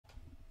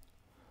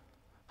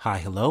Hi,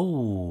 hello.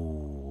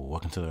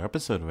 Welcome to another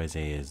episode of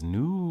Isaiah's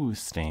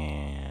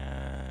Newsstand.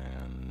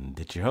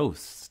 It's your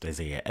host,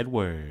 Isaiah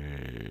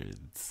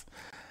Edwards.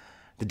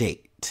 The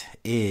date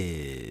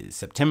is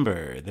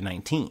September the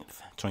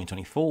 19th,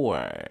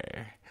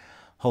 2024.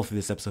 Hopefully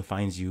this episode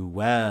finds you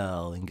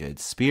well, in good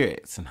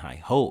spirits and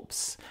high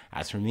hopes.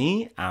 As for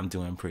me, I'm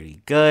doing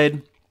pretty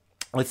good.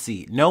 Let's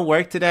see, no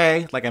work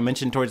today. Like I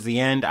mentioned towards the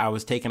end, I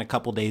was taking a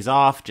couple days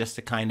off just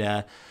to kind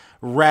of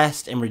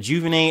rest and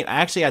rejuvenate. I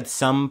actually had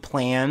some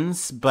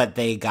plans, but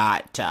they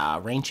got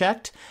rain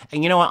checked.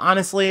 And you know what?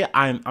 Honestly,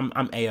 I'm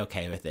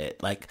a-okay with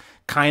it. Like,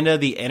 kind of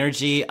the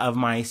energy of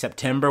my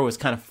September was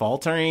kind of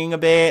faltering a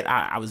bit.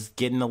 I was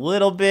getting a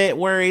little bit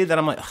worried that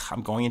I'm like,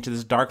 I'm going into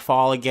this dark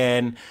fall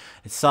again.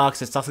 It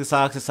sucks. And it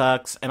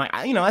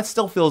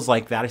still feels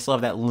like that. I still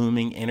have that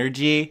looming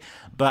energy.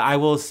 But I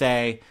will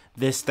say,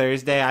 this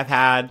Thursday I've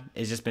had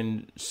has just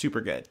been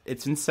super good.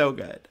 It's been so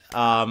good, which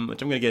I'm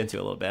going to get into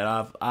a little bit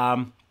of.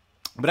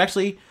 But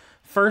actually,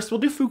 first we'll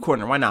do food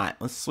corner. Why not?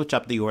 Let's switch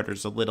up the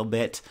orders a little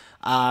bit.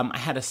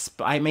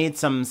 I made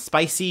some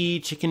spicy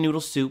chicken noodle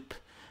soup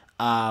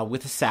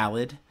with a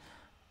salad.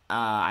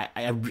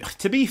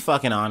 To be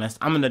fucking honest,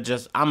 I'm gonna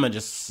just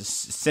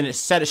set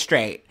it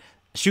straight,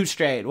 shoot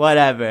straight,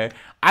 whatever.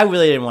 I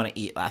really didn't want to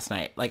eat last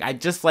night.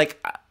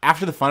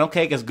 After the funnel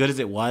cake, as good as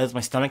it was,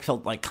 my stomach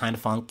felt like kind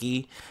of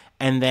funky,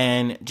 and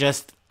then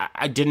just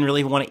I didn't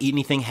really want to eat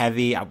anything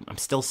heavy. I'm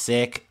still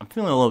sick. I'm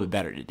feeling a little bit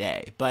better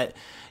today, but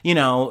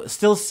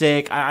still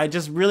sick. I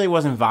just really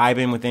wasn't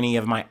vibing with any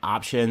of my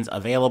options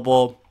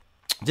available.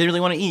 Didn't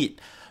really want to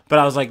eat. But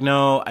I was like,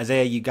 no,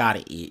 Isaiah, you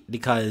gotta eat,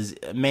 because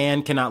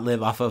man cannot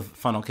live off of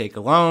funnel cake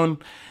alone.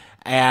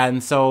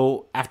 And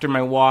so after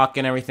my walk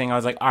and everything, I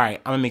was like, all right,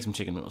 I'm gonna make some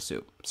chicken noodle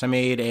soup. So I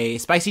made a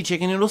spicy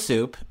chicken noodle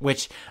soup,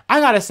 which I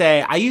gotta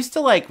say, I used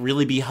to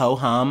really be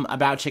ho-hum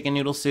about chicken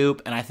noodle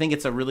soup. And I think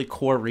it's a really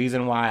core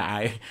reason why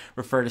I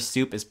refer to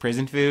soup as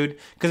prison food,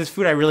 because it's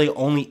food I really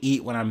only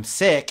eat when I'm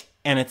sick.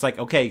 And it's like,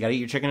 okay, you gotta eat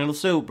your chicken noodle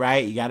soup,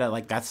 right? You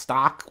gotta, that's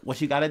stock,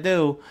 what you gotta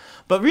do.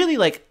 But really,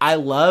 I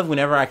love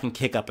whenever I can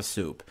kick up a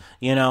soup.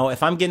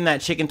 If I'm getting that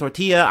chicken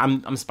tortilla,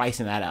 I'm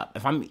spicing that up.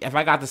 If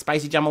I got the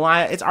spicy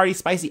jambalaya, it's already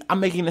spicy. I'm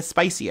making it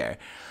spicier.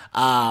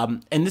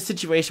 In this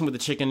situation with the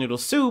chicken noodle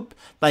soup,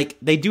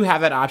 they do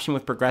have that option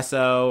with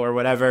Progresso or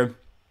whatever.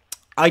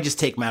 I just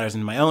take matters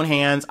into my own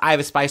hands. I have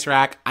a spice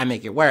rack. I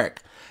make it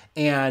work.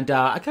 And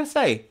I gotta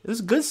say, it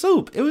was good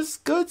soup. It was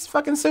good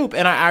fucking soup.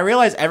 And I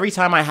realize every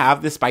time I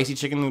have this spicy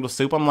chicken noodle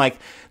soup, I'm like,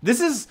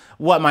 this is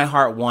what my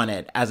heart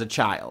wanted as a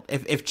child.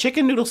 If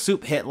chicken noodle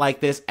soup hit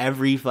like this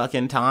every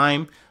fucking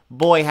time,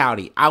 boy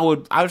howdy, I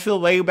would feel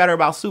way better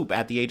about soup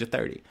at the age of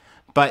 30.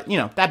 But,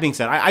 that being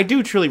said, I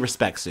do truly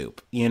respect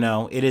soup.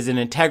 It is an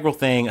integral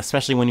thing,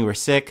 especially when you were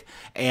sick.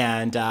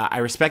 And I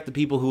respect the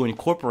people who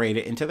incorporate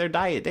it into their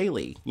diet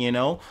daily,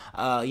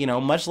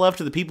 much love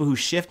to the people who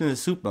shift into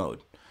soup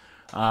mode.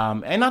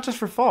 And not just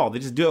for fall, they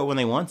just do it when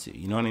they want to.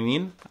 You know what I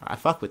mean? I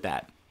fuck with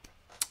that.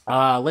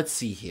 Let's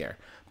see here.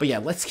 But yeah,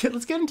 let's get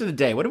into the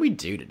day. What do we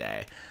do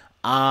today?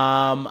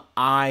 I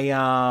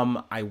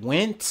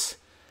went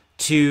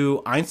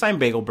to Einstein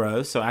Bagel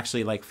Bros. So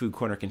actually, Food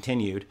Corner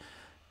continued.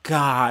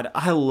 God,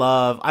 I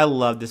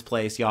love this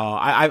place, y'all.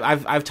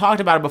 I've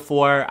talked about it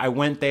before. I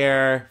went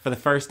there for the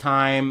first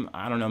time,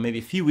 I don't know, maybe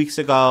a few weeks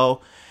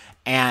ago.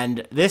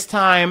 And this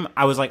time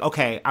I was like,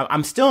 okay,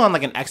 I'm still on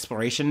an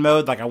exploration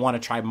mode. I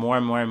want to try more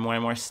and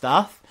more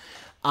stuff.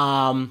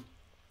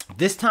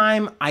 This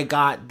time I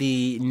got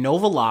the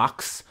Nova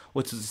Lox,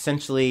 which was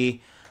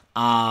essentially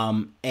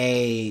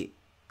it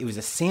was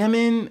a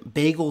salmon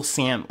bagel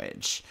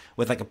sandwich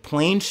with a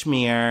plain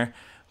schmear,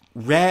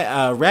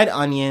 red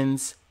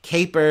onions,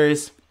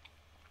 capers,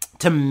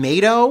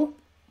 tomato,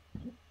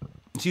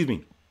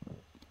 and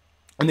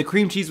the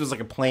cream cheese was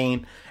a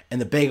plain,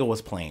 and the bagel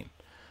was plain.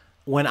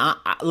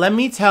 Let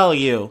me tell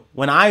you,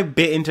 when I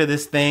bit into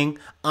this thing,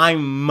 I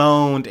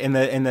moaned in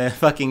the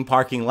fucking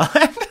parking lot.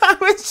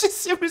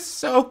 It was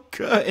so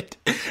good.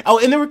 Oh,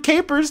 and there were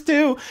capers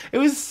too. It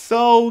was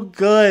so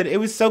good.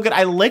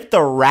 I licked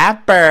the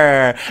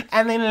wrapper,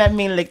 and then let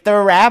me lick the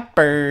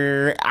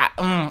wrapper.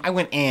 I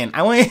went in.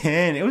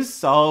 It was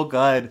so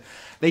good.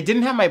 They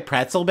didn't have my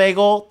pretzel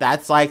bagel.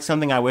 That's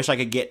something I wish I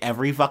could get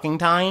every fucking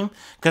time,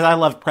 because I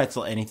love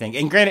pretzel anything.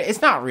 And granted,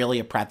 it's not really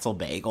a pretzel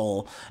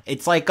bagel.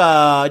 It's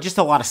just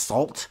a lot of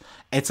salt.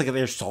 It's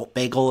their salt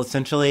bagel,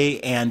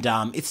 essentially. And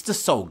it's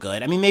just so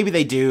good. I mean, maybe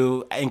they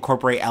do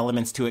incorporate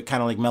elements to it,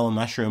 kind of like mellow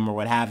mushroom or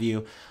what have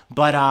you.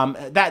 But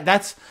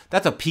that's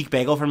a peak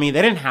bagel for me.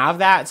 They didn't have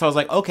that. So I was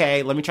like,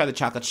 okay, let me try the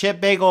chocolate chip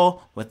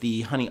bagel with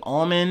the honey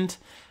almond.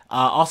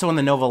 Also in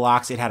the Nova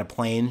Lox, it had a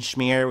plain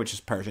schmear, which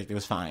is perfect. It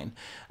was fine.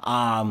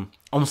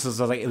 Almost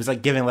it was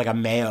like giving a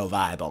mayo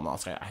vibe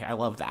almost. I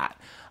love that.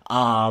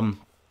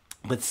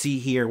 let's see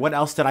here. What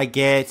else did I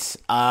get?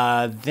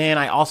 Then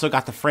I also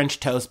got the French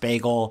toast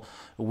bagel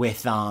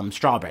with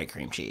strawberry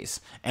cream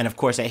cheese. And of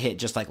course, I hit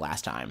just like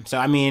last time. So,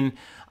 I mean,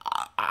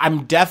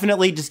 I'm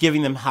definitely just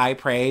giving them high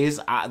praise.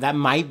 That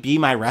might be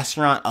my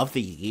restaurant of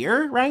the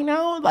year right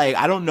now. Like,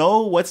 I don't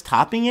know what's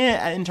topping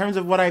it in terms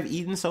of what I've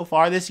eaten so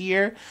far this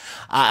year.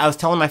 I was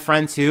telling my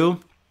friend too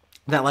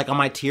that, like, on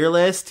my tier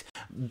list,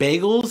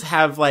 bagels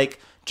have like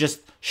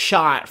just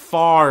shot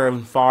far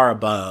and far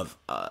above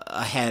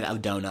ahead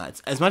of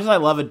donuts. As much as I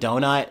love a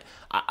donut,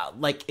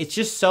 like, it's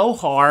just so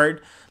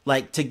hard,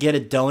 like, to get a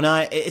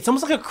donut. It's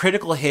almost like a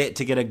critical hit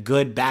to get a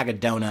good bag of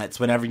donuts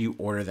whenever you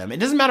order them. It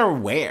doesn't matter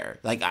where.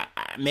 Like,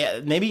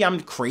 maybe I'm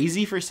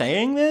crazy for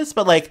saying this,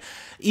 but, like,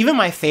 even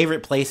my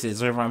favorite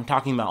places, whenever I'm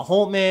talking about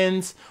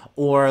Holtman's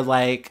or,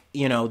 like,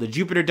 you know, the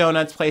Jupiter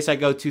Donuts place I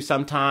go to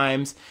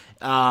sometimes,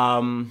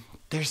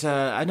 there's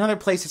another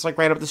place that's like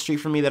right up the street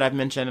from me that I've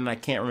mentioned, and I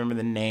can't remember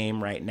the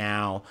name right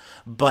now.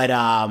 But,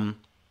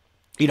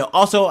 you know,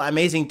 also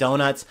amazing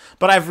donuts.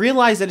 But I've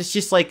realized that it's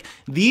just like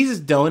these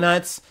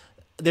donuts,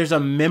 there's a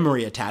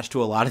memory attached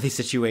to a lot of these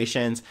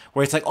situations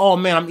where it's like, oh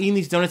man, I'm eating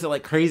these donuts at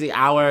like crazy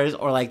hours,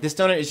 or like this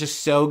donut is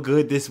just so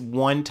good this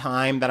one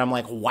time that I'm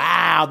like,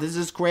 wow, this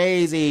is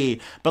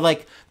crazy. But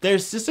like,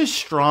 there's just a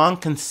strong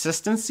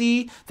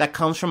consistency that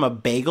comes from a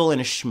bagel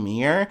and a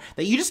schmear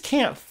that you just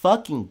can't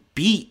fucking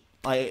beat.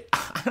 Like,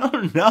 I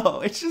don't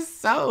know. It's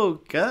just so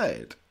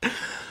good.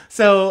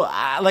 So,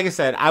 like I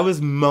said, I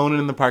was moaning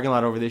in the parking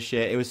lot over this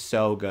shit. It was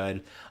so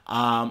good.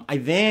 I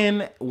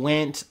then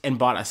went and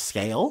bought a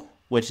scale,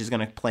 which is going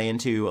to play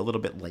into a little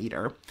bit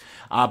later.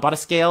 Bought a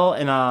scale,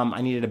 and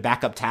I needed a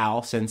backup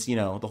towel since, you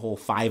know, the whole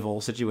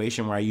Fivel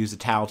situation where I used a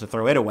towel to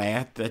throw it away. I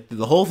had to do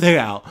the whole thing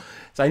out.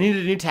 So I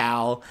needed a new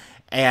towel.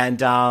 And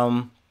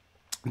then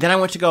I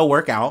went to go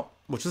work out,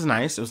 which was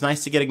nice. It was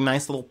nice to get a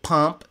nice little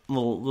pump,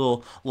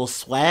 little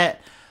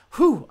sweat.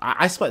 Whew,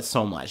 I sweat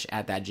so much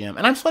at that gym,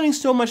 and I'm sweating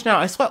so much now.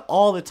 I sweat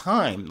all the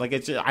time.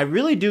 Like, I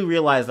really do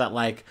realize that,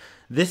 like,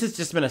 this has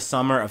just been a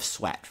summer of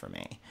sweat for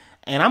me,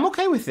 and I'm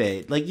okay with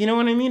it. Like, you know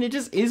what I mean? It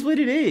just is what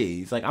it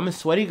is. Like, I'm a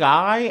sweaty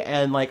guy,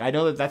 and like, I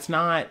know that that's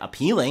not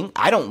appealing.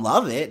 I don't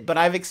love it, but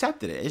I've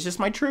accepted it. It's just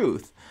my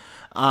truth.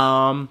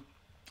 But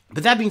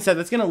that being said,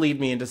 that's gonna lead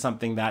me into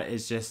something that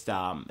is just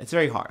it's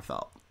very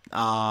heartfelt.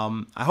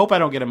 I hope I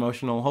don't get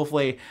emotional.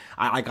 Hopefully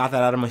I got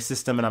that out of my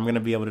system and I'm going to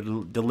be able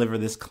to deliver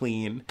this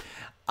clean.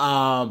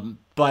 But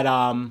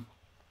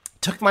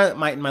took my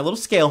little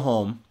scale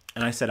home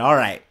and I said, all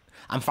right,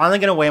 I'm finally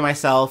going to weigh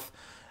myself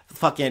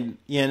fucking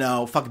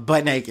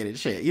butt naked and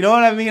shit. You know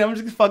what I mean? I'm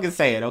just gonna fucking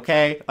say it,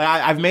 okay? Like,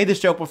 I've made this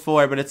joke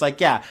before, but it's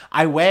like, yeah,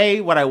 I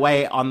weigh what I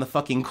weigh on the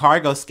fucking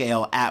cargo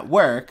scale at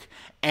work.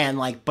 And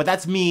like, but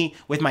that's me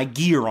with my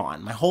gear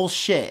on, my whole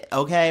shit,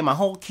 okay? My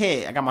whole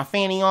kit. I got my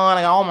fanny on,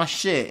 I got all my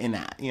shit in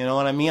that. You know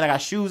what I mean? I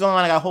got shoes on,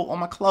 I got all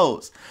my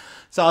clothes.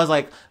 So I was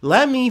like,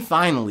 let me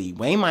finally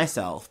weigh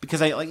myself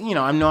because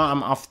I'm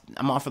off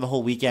for the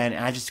whole weekend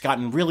and I just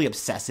gotten really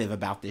obsessive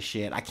about this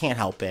shit. I can't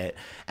help it.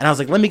 And I was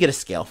like, let me get a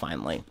scale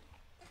finally.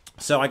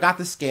 So I got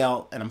the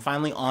scale and I'm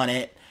finally on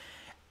it.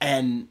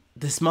 And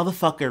this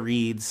motherfucker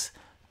reads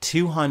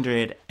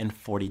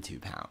 242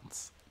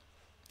 pounds.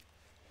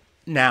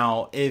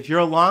 Now, if you're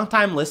a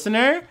longtime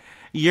listener,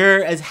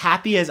 you're as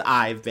happy as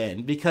I've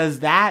been because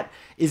that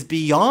is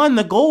beyond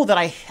the goal that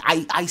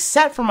I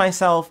set for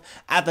myself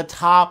at the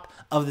top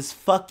of this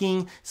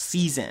fucking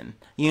season.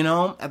 You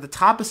know, at the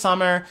top of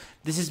summer,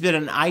 this has been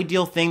an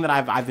ideal thing that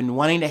I've been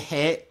wanting to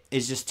hit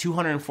is just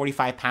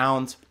 245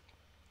 pounds.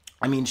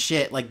 I mean,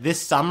 shit, like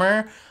this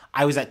summer,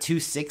 I was at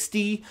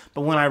 260,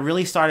 but when I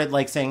really started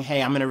like saying,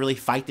 hey, I'm gonna really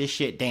fight this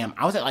shit, damn,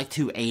 I was at like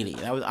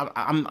 280.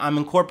 I'm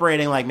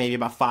incorporating like maybe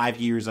about 5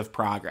 years of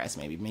progress,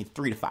 maybe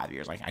 3 to 5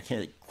 years. Like I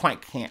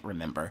can't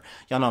remember.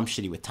 Y'all know I'm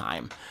shitty with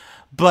time,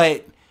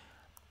 but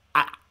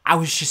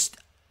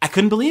I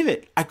couldn't believe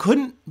it. I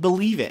couldn't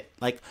believe it.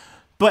 Like,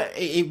 but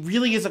it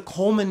really is a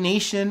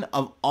culmination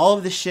of all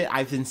of the shit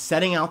I've been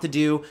setting out to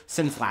do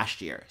since last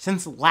year.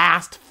 Since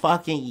last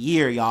fucking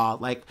year, y'all.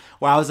 Like,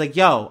 where I was like,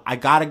 yo, I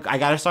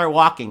gotta start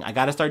walking. I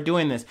gotta start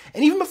doing this.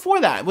 And even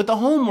before that, with the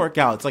home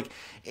workouts, like,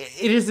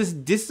 it is this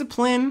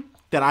discipline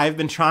that I've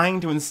been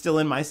trying to instill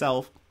in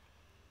myself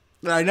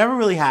that I never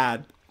really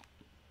had.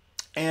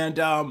 And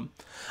I'm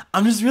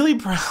just really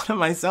proud of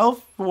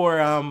myself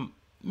for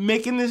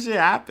making this shit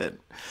happen.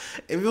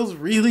 It feels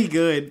really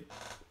good.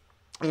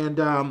 And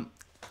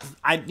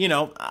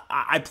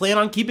I plan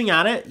on keeping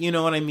at it. You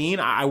know what I mean?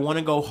 I want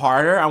to go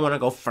harder. I want to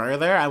go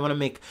further. I want to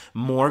make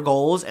more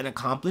goals and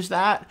accomplish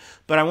that.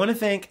 But I want to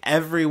thank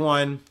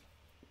everyone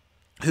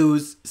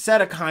who's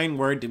said a kind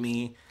word to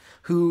me,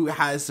 who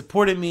has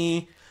supported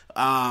me,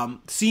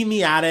 seen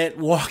me at it,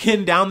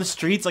 walking down the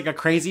streets like a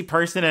crazy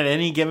person at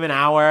any given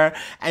hour.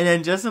 And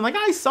then just like,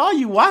 I saw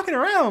you walking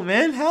around,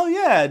 man. Hell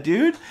yeah,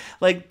 dude.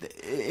 Like,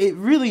 it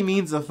really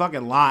means a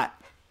fucking lot.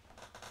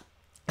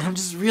 And I'm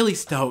just really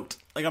stoked.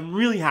 Like, I'm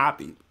really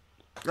happy.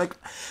 Like,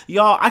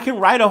 y'all, I can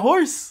ride a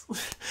horse.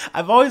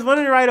 I've always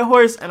wanted to ride a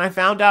horse, and I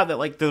found out that,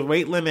 like, the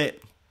weight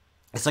limit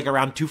It's like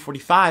around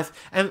 2:45,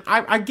 and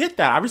I get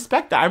that. I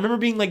respect that. I remember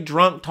being like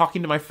drunk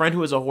talking to my friend who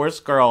was a horse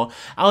girl.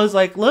 I was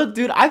like, look,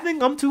 dude, I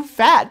think I'm too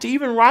fat to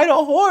even ride a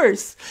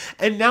horse.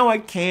 And now I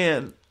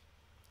can.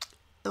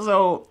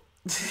 So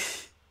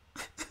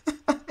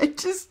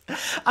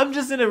I'm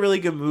just in a really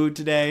good mood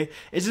today.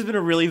 It's just been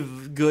a really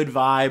good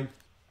vibe.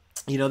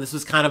 You know, this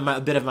was kind of a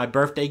bit of my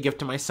birthday gift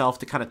to myself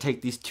to kind of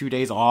take these 2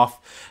 days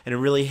off, and it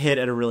really hit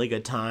at a really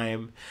good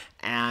time.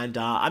 And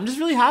I'm just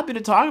really happy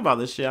to talk about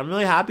this shit. I'm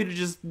really happy to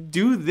just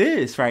do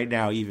this right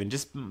now, even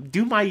just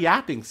do my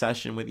yapping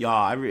session with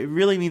y'all. It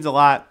really means a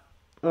lot.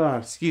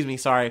 Excuse me,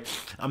 sorry.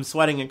 I'm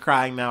sweating and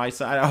crying now. I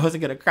said I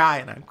wasn't gonna cry,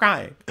 and I'm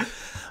crying.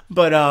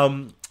 But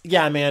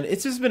yeah, man,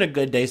 it's just been a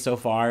good day so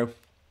far.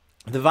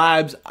 The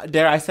vibes,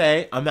 dare I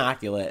say,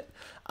 immaculate.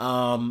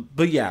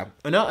 But yeah,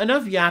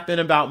 enough yapping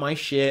about my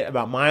shit,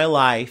 about my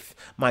life,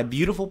 my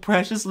beautiful,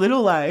 precious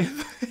little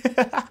life.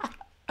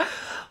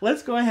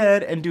 Let's go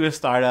ahead and do a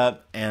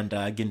startup and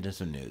get into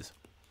some news.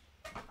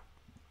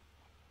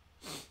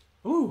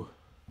 Ooh.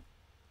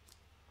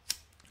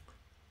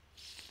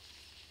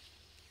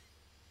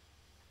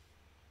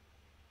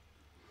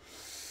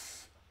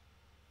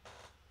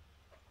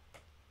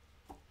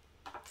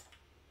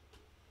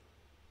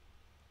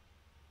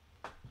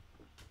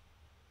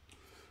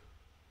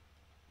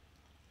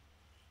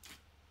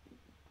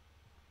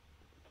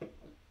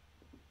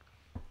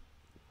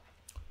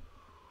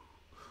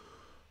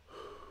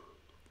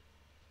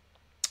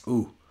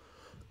 Ooh.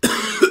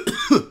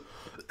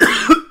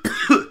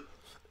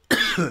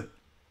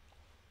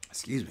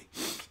 Excuse me.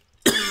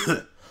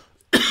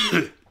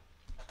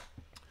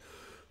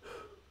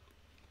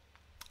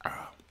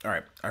 All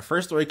right. Our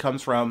first story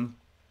comes from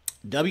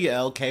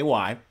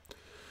WLKY.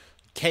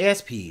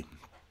 KSP.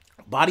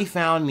 Body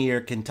found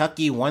near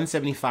Kentucky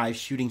 175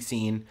 shooting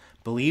scene,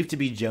 believed to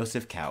be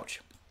Joseph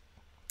Couch.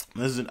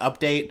 This is an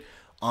update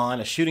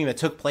on a shooting that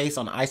took place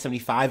on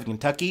I-75 in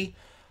Kentucky.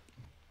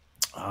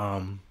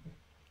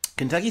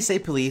 Kentucky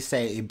State Police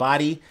say a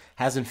body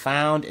has been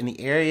found in the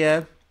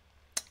area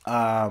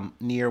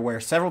near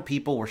where several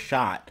people were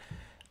shot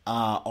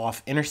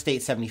off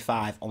Interstate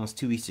 75 almost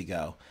 2 weeks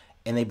ago,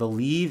 and they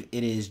believe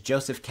it is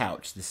Joseph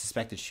Couch, the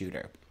suspected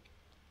shooter.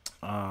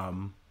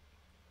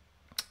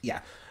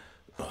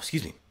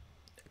 Excuse me.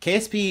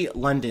 KSP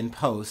London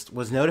Post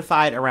was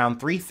notified around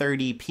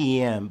 3:30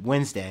 p.m.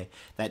 Wednesday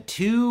that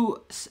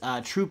two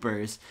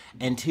troopers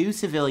and two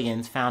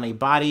civilians found a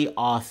body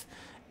off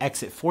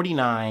exit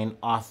 49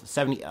 off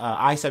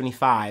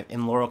I-75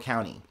 in Laurel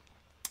County.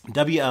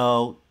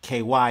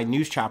 WLKY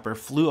news chopper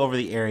flew over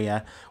the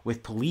area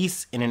with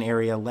police in an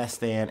area less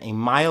than a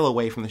mile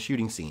away from the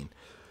shooting scene.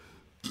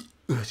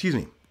 Excuse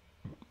me.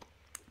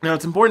 Now,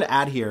 it's important to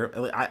add here,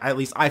 at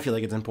least I feel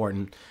like it's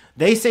important.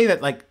 They say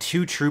that, like,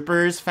 two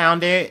troopers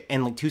found it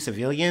and, like, two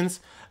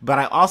civilians. But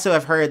I also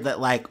have heard that,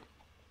 like,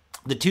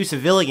 the two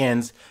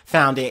civilians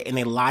found it and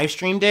they live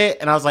streamed it.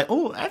 And I was like,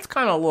 oh, that's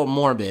kind of a little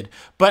morbid.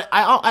 But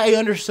I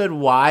understood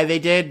why they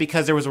did,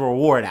 because there was a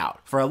reward out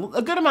for a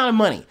good amount of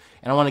money.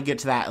 And I want to get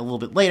to that a little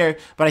bit later.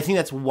 But I think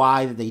that's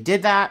why they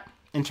did that,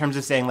 in terms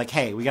of saying, like,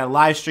 hey, we got to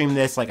live stream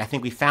this. Like, I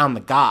think we found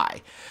the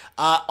guy.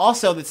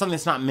 Also, that's something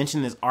that's not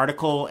mentioned in this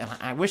article, and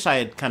I wish I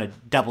had kind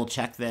of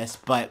double-checked this,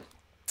 but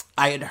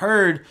I had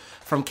heard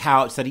from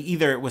Couch that he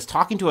either was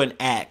talking to an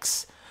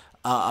ex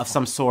of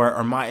some sort, or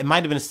it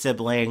might have been a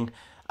sibling,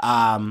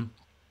 someone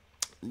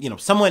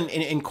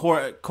in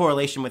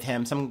correlation with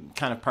him, some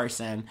kind of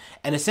person,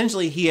 and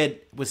essentially he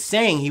was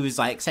saying,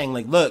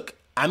 look,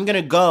 I'm going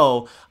to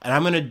go, and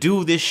I'm going to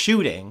do this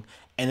shooting,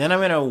 and then I'm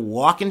going to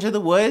walk into the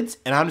woods,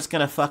 and I'm just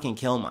going to fucking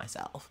kill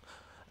myself.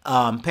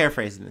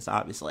 Paraphrasing this,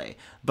 obviously.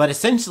 But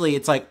essentially,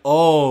 it's like,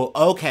 oh,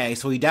 okay,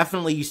 so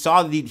you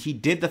saw that he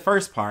did the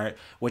first part,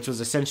 which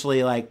was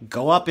essentially, like,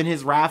 go up in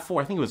his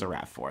RAV4, I think it was a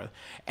RAV4,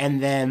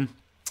 and then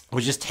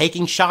was just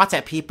taking shots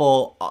at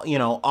people,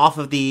 off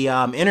of the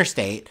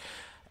interstate.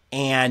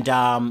 And,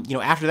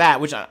 after that,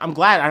 which I'm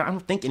glad, I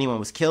don't think anyone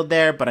was killed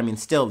there, but I mean,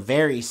 still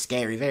very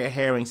scary, very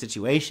harrowing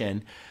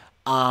situation.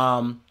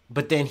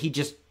 But then he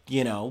just,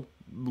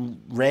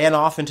 ran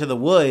off into the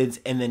woods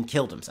and then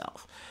killed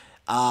himself.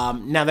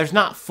 Now, there's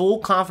not full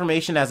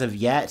confirmation as of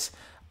yet.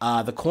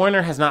 The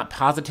coroner has not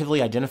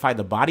positively identified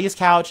the body as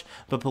Couch,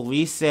 but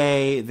police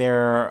say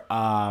there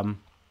are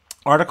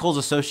articles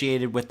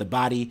associated with the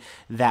body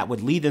that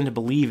would lead them to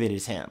believe it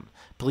is him.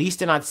 Police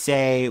did not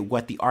say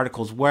what the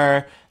articles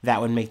were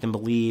that would make them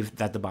believe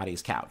that the body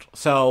is Couch.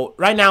 So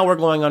right now we're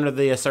going under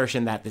the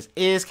assertion that this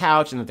is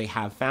Couch and that they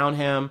have found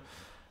him.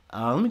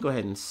 Let me go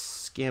ahead and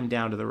skim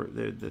down to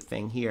the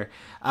thing here.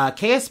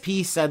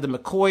 KSP said the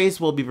McCoys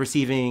will be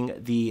receiving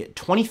the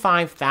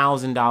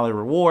 $25,000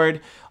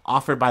 reward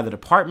offered by the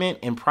department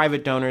and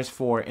private donors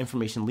for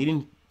information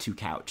leading to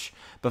Couch.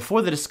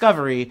 Before the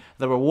discovery,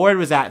 the reward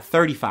was at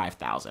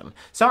 $35,000.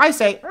 So I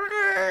say,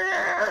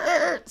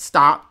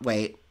 stop,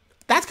 wait.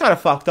 That's kind of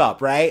fucking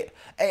up, right?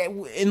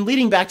 And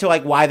leading back to,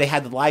 like, why they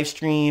had the live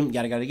stream,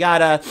 yada, yada,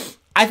 yada,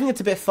 I think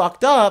it's a bit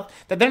fucked up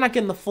that they're not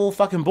getting the full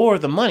fucking board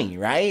of the money,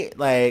 right?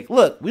 Like,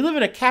 look, we live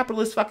in a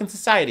capitalist fucking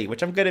society,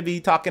 which I'm going to be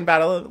talking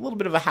about a little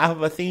bit of a half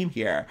of a theme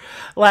here.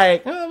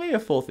 Like, maybe a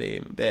full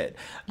theme a bit.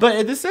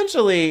 But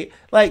essentially,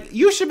 like,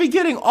 you should be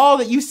getting all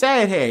that you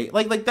said, hey.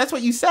 Like that's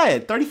what you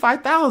said,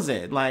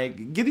 35,000.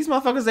 Like, give these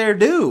motherfuckers their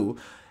due.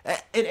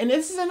 And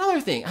this is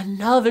another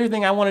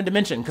thing I wanted to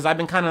mention, because I've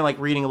been kind of like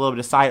reading a little bit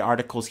of side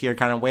articles here,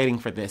 kind of waiting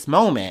for this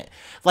moment.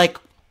 Like,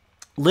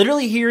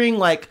 literally hearing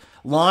like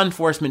law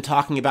enforcement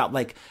talking about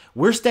like,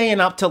 we're staying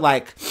up to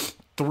like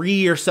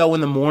 3 or so in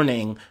the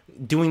morning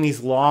doing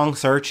these long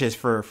searches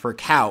for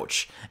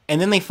couch, and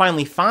then they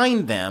finally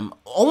find them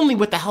only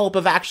with the help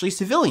of actually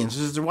civilians,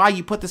 which is why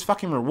you put this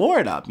fucking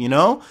reward up, you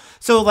know?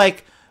 So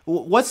like,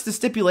 what's the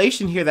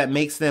stipulation here that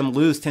makes them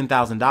lose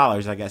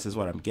 $10,000, I guess is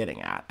what I'm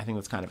getting at. I think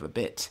that's kind of a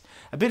bit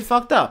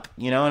fucked up,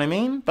 you know what I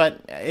mean?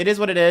 But it is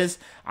what it is.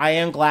 I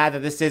am glad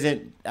that this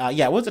isn't,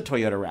 it was a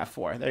Toyota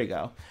RAV4. There you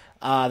go.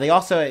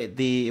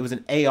 It was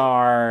an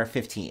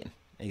AR-15.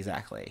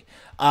 Exactly.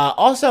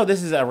 Also,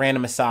 this is a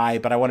random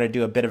aside, but I want to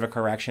do a bit of a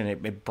correction.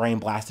 It brain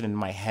blasted into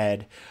my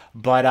head.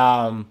 But,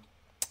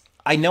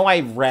 I know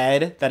I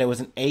read that it was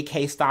an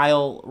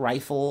AK-style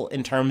rifle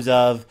in terms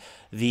of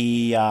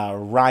the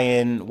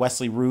Ryan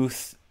Wesley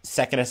Ruth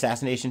second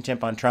assassination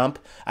attempt on Trump.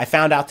 I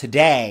found out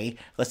today,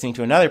 listening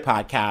to another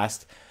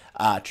podcast,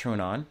 True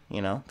and On,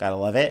 you know, gotta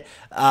love it.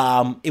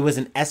 It was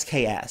an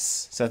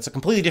SKS, so it's a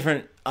completely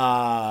different,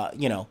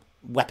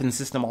 weapon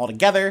system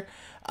altogether.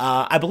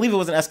 I believe it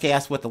was an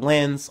SKS with the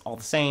lens, all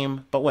the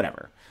same, but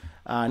whatever.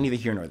 Neither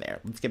here nor there.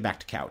 Let's get back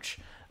to couch.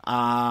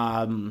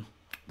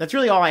 That's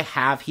really all I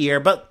have here.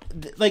 But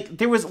like,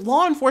 there was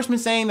law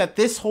enforcement saying that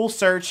this whole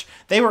search,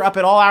 they were up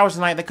at all hours of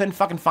the night. They couldn't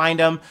fucking find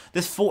him.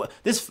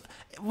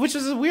 Which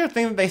is a weird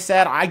thing that they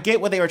said. I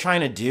get what they were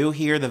trying to do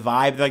here. The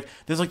vibe, like,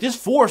 there's like, this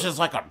forest is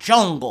like a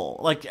jungle,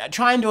 like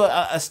trying to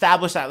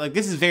establish that like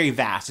this is very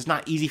vast. It's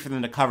not easy for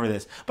them to cover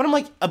this. But I'm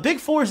like, a big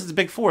forest is a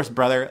big forest,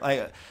 brother.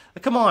 Like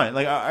come on.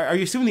 Like, are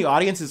you assuming the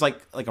audience is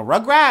like a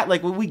Rugrat?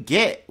 Like, we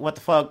get what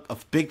the fuck a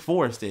big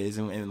forest is,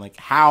 and like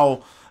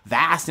how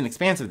vast and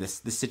expansive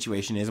this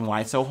situation is, and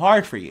why it's so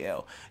hard for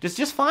you.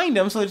 Just find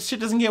him so that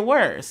shit doesn't get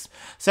worse.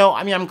 So,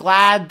 I mean, I'm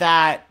glad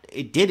that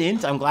it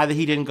didn't. I'm glad that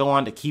he didn't go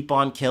on to keep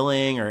on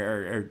killing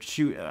or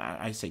shoot.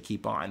 I say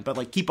keep on, but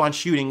like keep on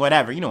shooting,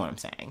 whatever. You know what I'm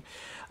saying.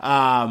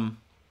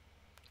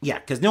 Yeah,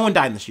 because no one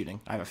died in the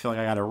shooting. I feel like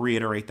I got to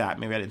reiterate that.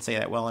 Maybe I didn't say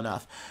that well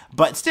enough.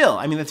 But still,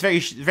 I mean, that's very,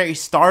 very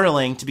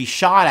startling to be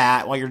shot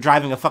at while you're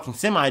driving a fucking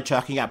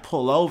semi-truck and you got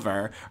pulled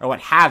over or what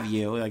have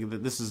you. Like,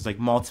 this is like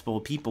multiple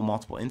people,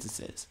 multiple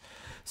instances.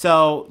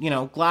 So, you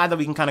know, glad that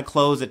we can kind of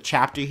close a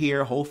chapter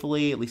here.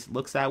 Hopefully, at least it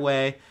looks that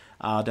way.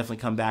 I'll definitely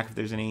come back if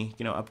there's any,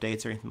 you know,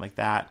 updates or anything like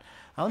that.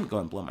 Let me go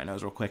ahead and blow my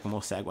nose real quick and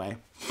we'll segue.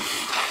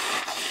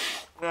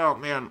 Oh,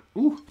 man.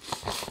 Ooh.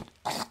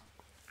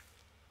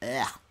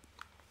 Yeah.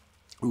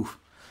 Oof.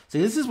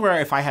 See, this is where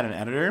if I had an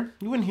editor,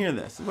 you wouldn't hear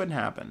this. It wouldn't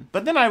happen.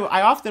 But then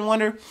I often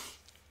wonder,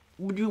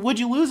 would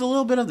you lose a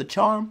little bit of the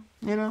charm,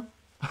 you know?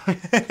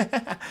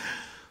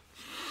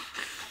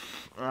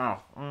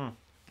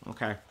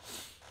 Okay.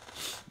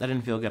 That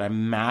didn't feel good. I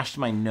mashed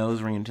my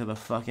nose ring into the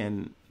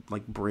fucking,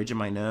 like, bridge of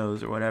my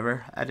nose or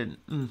whatever. I didn't.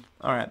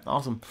 All right,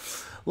 awesome.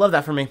 Love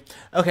that for me.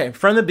 Okay,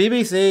 from the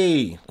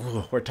BBC,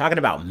 we're talking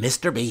about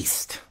Mr.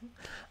 Beast.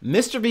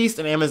 Mr. Beast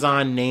and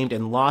Amazon named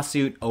in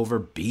lawsuit over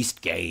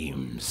Beast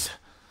Games.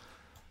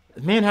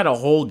 The man had a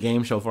whole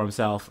game show for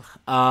himself.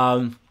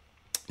 YouTuber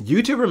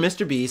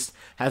Mr. Beast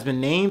has been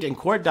named in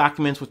court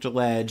documents which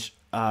allege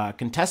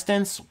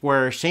contestants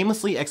were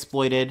shamelessly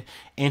exploited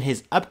in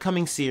his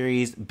upcoming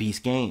series,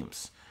 Beast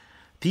Games.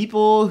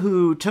 People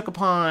who took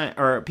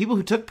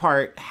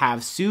part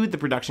have sued the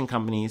production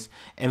companies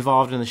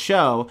involved in the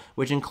show,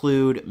 which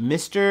include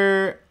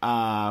Mr.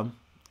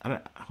 I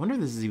wonder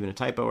if this is even a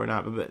typo or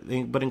not,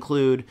 but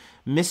include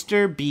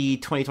Mr. B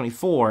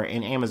 2024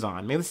 and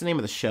Amazon. Maybe that's the name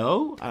of the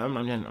show? I'm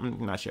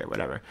not sure,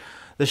 whatever.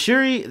 The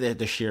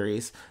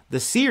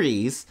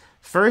series,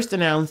 first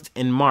announced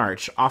in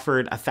March,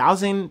 offered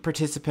 1,000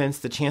 participants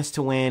the chance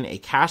to win a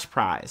cash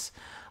prize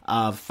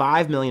of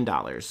 $5 million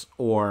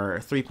or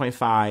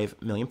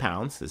 3.5 million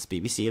pounds. This is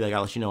BBC, they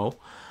gotta let you know.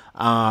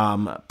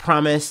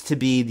 Promised to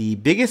be the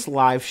biggest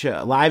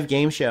live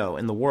game show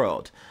in the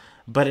world.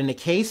 But in a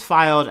case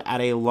filed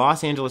at a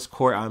Los Angeles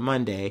court on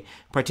Monday,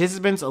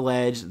 participants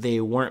allege they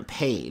weren't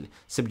paid,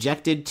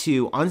 subjected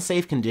to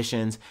unsafe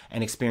conditions,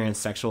 and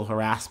experienced sexual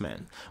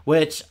harassment.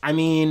 Which, I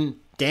mean,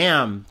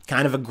 damn,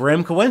 kind of a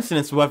grim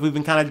coincidence with what we've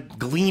been kind of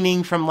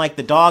gleaning from like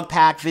the dog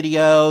pack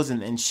videos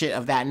and shit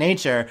of that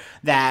nature,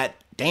 that,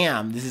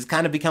 damn, this has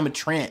kind of become a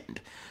trend.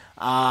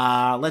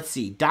 Let's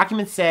see.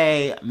 Documents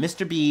say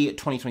Mr. B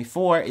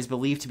 2024 is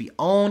believed to be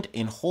owned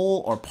in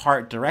whole or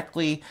part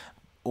directly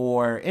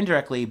or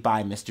indirectly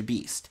by Mr.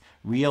 Beast,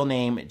 real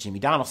name Jimmy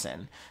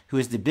Donaldson, who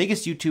is the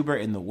biggest YouTuber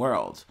in the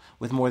world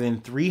with more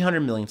than 300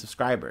 million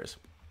subscribers.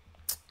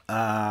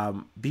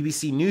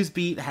 BBC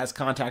Newsbeat has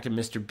contacted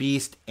Mr.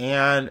 Beast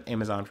and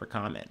Amazon for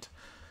comment.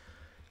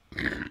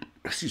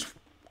 Excuse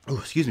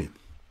me.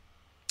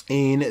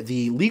 In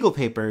the legal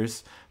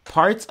papers,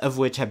 parts of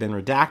which have been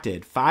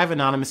redacted, 5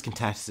 anonymous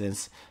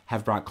contestants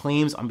have brought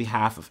claims on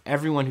behalf of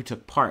everyone who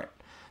took part.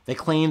 They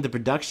claimed the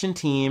production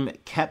team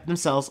kept them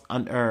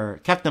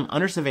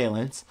under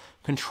surveillance,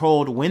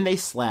 controlled when they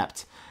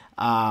slept,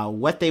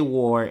 what they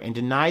wore, and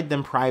denied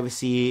them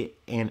privacy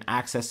and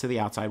access to the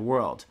outside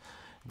world.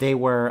 They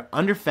were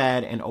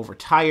underfed and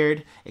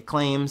overtired, it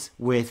claims,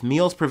 with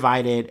meals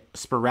provided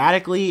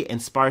sporadically and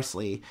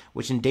sparsely,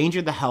 which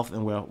endangered the health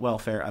and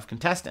welfare of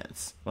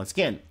contestants. Once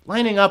again,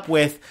 lining up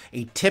with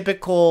a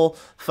typical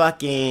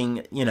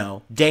fucking,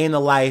 day in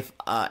the life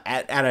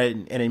at a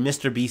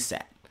Mr. Beast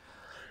set.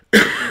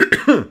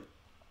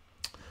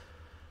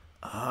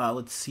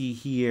 Let's see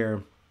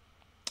here.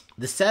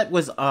 The set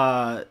was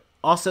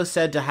also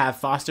said to have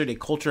fostered a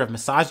culture of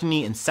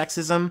misogyny and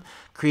sexism,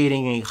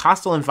 creating a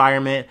hostile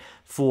environment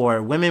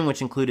for women,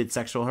 which included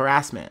sexual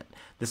harassment.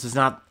 This was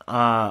not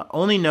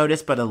only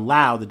noticed but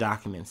allowed, the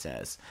document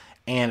says.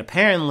 And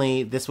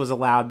apparently this was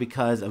allowed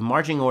because of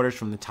marching orders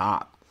from the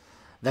top.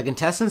 The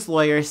contestants'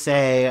 lawyers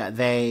say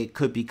they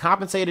could be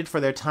compensated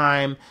for their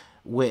time,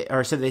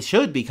 they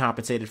should be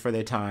compensated for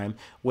their time,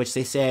 which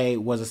they say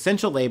was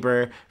essential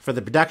labor for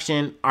the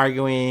production,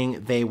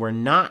 arguing they were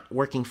not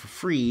working for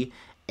free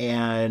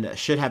and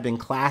should have been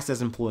classed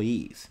as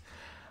employees.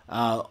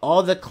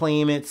 All the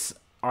claimants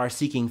are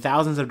seeking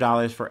thousands of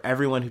dollars for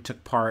everyone who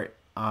took part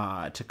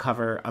to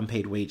cover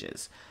unpaid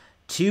wages.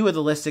 2 of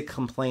the listed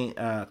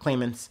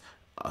claimants,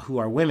 who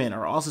are women,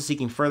 are also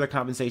seeking further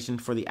compensation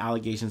for the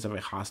allegations of a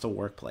hostile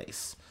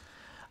workplace.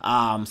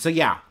 So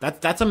yeah,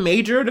 that's a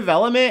major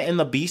development in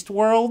the Beast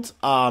world.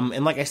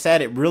 And like I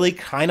said, it really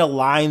kind of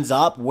lines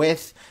up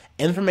with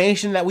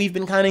information that we've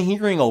been kind of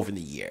hearing over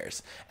the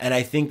years. And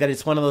I think that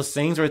it's one of those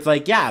things where it's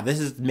like, yeah, this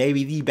is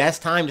maybe the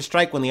best time to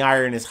strike when the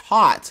iron is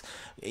hot.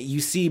 You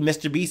see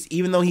Mr. Beast,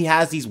 even though he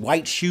has these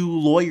white shoe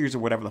lawyers or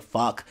whatever the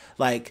fuck,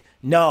 like,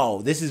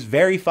 no, this is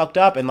very fucked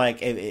up. And like,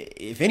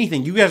 if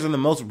anything, you guys are the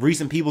most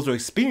recent people to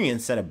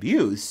experience said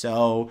abuse.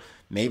 So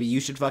maybe you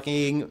should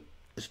fucking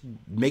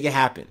make it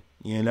happen,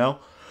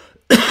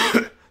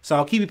 So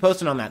I'll keep you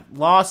posted on that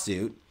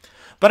lawsuit.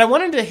 But I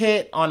wanted to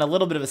hit on a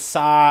little bit of a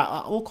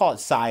side, we'll call it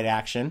side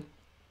action,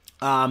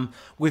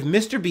 with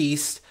Mr.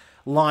 Beast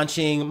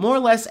launching more or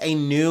less a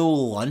new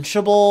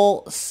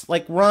Lunchable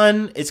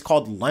run. It's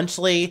called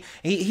Lunchly.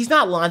 He's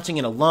not launching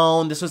it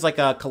alone. This was like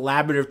a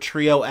collaborative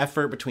trio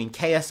effort between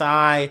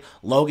KSI,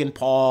 Logan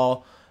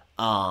Paul,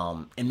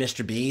 and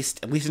Mr.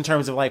 Beast, at least in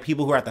terms of like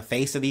people who are at the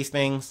face of these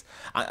things.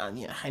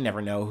 I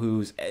never know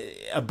who's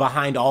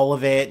behind all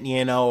of it,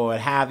 or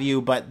what have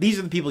you, but these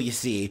are the people you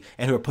see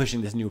and who are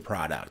pushing this new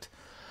product.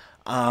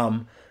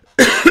 But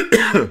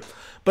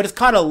it's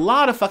caught a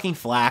lot of fucking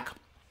flack,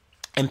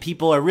 and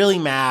people are really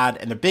mad,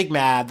 and they're big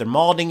mad. They're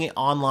malding it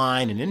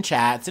online and in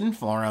chats and in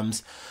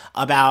forums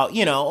about,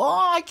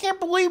 oh, I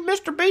can't believe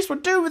Mr. Beast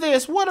would do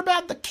this. What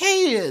about the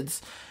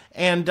kids?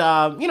 And,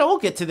 we'll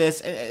get to this.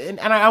 And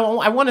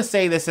I want to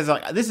say this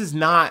this is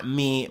not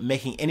me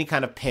making any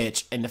kind of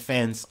pitch in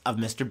defense of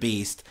Mr.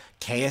 Beast,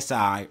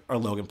 KSI, or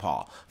Logan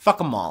Paul. Fuck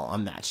them all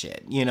on that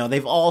shit.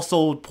 They've all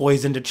sold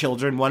poison to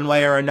children one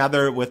way or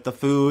another with the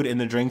food and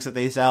the drinks that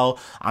they sell.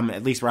 I'm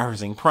at least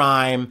referencing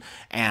Prime.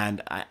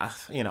 And,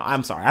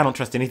 I'm sorry. I don't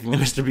trust anything that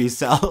Mr. Beast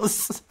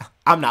sells.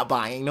 I'm not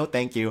buying. No,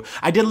 thank you.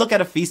 I did look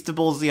at a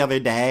Feastables the other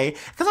day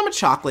because I'm a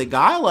chocolate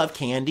guy. I love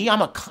candy.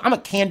 I'm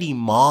a candy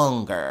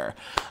monger.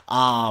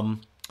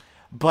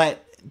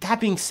 But that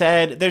being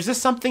said, there's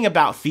just something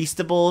about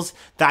Feastables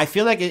that I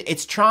feel like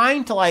it's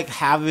trying to like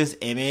have this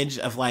image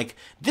of like,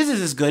 this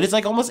is as good as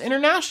like almost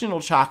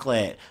international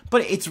chocolate,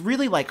 but it's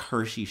really like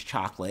Hershey's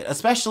chocolate,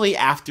 especially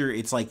after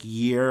its like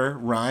year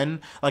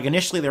run. Like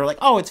initially they were like,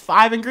 oh, it's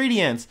 5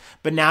 ingredients,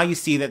 but now you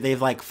see that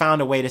they've like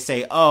found a way to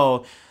say,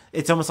 oh,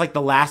 it's almost like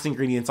the last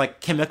ingredient's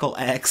like chemical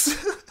X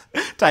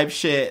type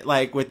shit,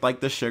 like with like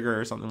the sugar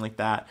or something like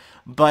that.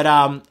 But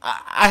I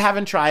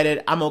haven't tried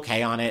it. I'm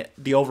okay on it.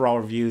 The overall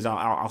reviews,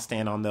 I'll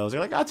stand on those.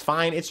 They're like, oh, it's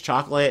fine. It's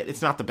chocolate.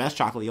 It's not the best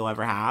chocolate you'll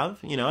ever have.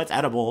 It's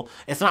edible.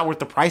 It's not worth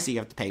the price you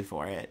have to pay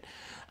for it.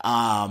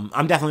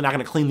 I'm definitely not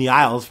going to clean the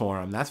aisles for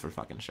them. That's for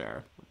fucking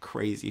sure.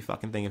 Crazy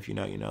fucking thing if you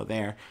know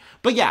there.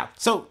 But yeah,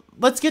 so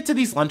let's get to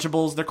these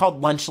Lunchables. They're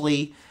called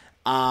Lunchly.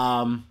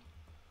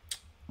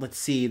 Let's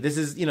see. This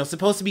is,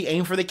 supposed to be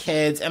aimed for the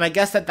kids. And I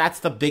guess that's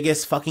the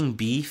biggest fucking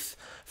beef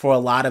for a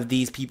lot of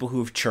these people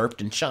who've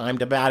chirped and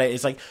chimed about it.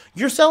 It's like,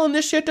 you're selling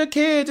this shit to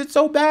kids. It's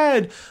so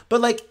bad.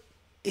 But like,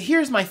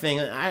 here's my thing.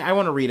 I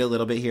want to read a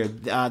little bit here.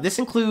 This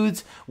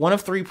includes one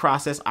of 3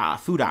 processed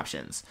food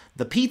options.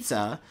 The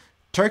pizza,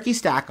 turkey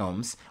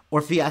stackums,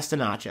 or Fiesta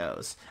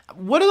nachos.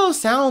 What do those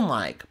sound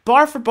like?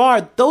 Bar for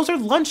bar, those are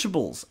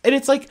Lunchables. And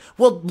it's like,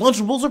 well,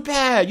 Lunchables are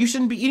bad. You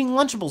shouldn't be eating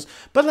Lunchables.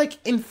 But like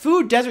in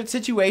food desert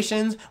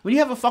situations, when you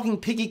have a fucking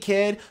picky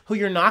kid who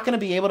you're not going to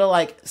be able to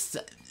like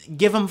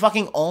give them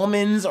fucking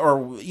almonds or,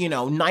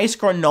 nice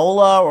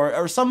granola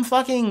or some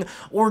fucking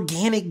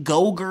organic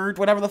Go-Gurt,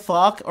 whatever the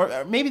fuck.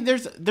 Or maybe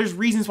there's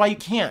reasons why you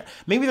can't.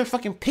 Maybe they're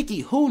fucking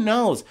picky. Who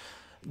knows?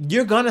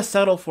 you're gonna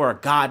settle for a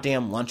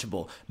goddamn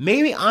Lunchable.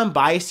 Maybe I'm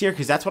biased here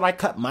because that's what I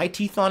cut my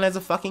teeth on as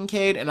a fucking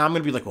kid, and I'm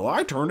gonna be like, well,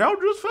 I turned out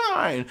just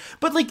fine.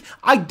 But like,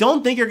 I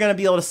don't think you're gonna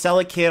be able to sell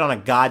a kid on a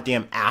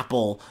goddamn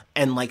apple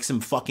and like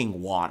some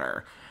fucking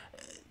water.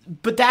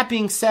 But that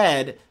being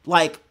said,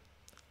 like,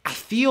 I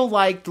feel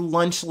like the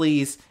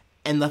Lunchleys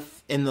and the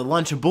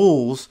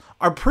Lunchables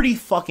are pretty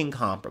fucking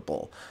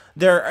comparable.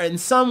 They're in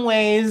some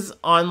ways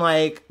on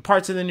like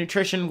parts of the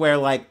nutrition where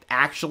like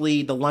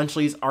actually the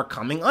Lunchleys are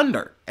coming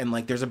under, and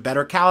like there's a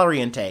better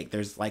calorie intake,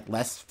 there's like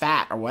less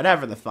fat or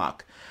whatever the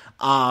fuck.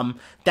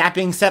 That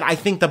being said, I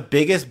think the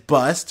biggest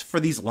bust for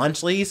these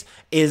Lunchleys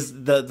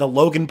is the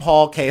Logan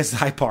Paul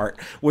KSI part,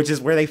 which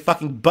is where they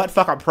fucking butt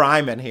fuck a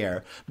Prime in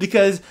here,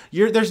 because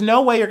there's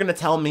no way you're gonna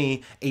tell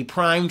me a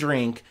Prime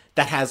drink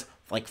that has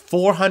like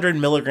 400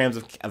 milligrams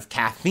of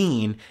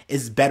caffeine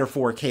is better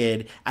for a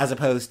kid as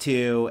opposed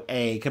to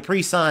a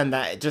Capri Sun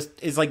that just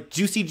is like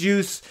juicy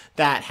juice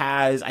that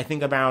has, I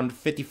think, around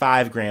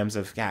 55 grams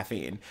of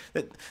caffeine.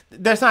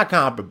 That's not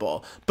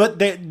comparable.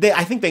 But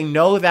I think they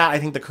know that. I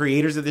think the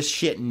creators of this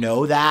shit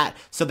know that.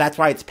 So that's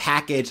why it's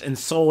packaged and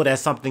sold as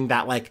something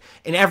that, like,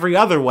 in every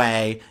other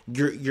way,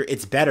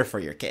 it's better for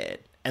your kid.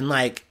 And,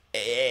 like,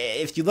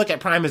 if you look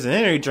at Prime as an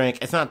energy drink,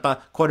 it's not the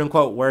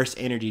quote-unquote worst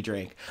energy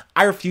drink.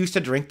 I refuse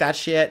to drink that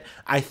shit.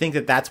 I think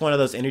that that's one of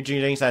those energy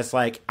drinks that's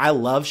like, I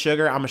love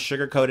sugar. I'm a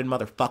sugar-coated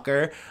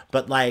motherfucker.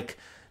 But, like,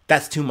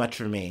 that's too much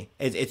for me.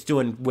 It's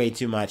doing way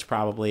too much,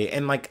 probably.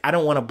 And, like, I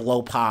don't want a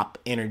blow-pop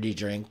energy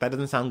drink. That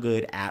doesn't sound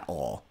good at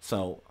all.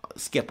 So,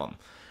 skip them.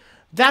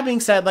 That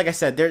being said, like I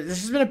said,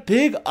 there's been a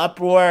big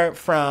uproar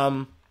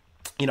from,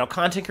 you know,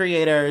 content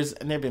creators,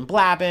 and they've been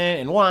blabbing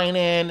and whining,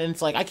 and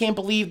it's like, I can't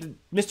believe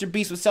that Mr.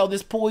 Beast would sell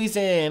this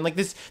poison. Like,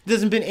 it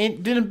doesn't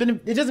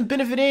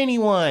benefit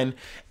anyone.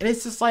 And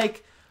it's just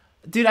like,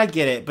 dude, I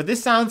get it, but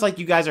this sounds like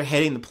you guys are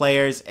hating the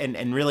players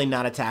and really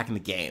not attacking the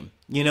game.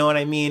 You know what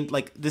I mean?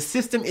 Like, the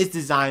system is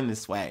designed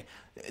this way.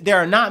 There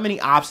are not many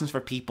options for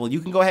people.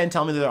 You can go ahead and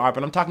tell me there are,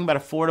 but I'm talking about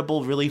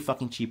affordable, really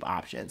fucking cheap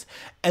options.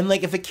 And,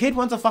 like, if a kid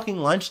wants a fucking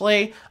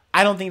Lunchley,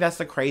 I don't think that's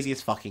the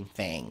craziest fucking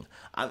thing.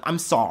 I'm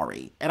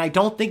sorry. And I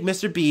don't think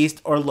Mr.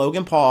 Beast or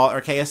Logan Paul or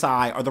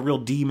KSI are the real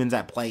demons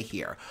at play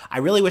here. I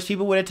really wish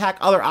people would attack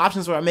other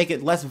options where I make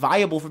it less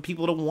viable for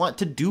people to want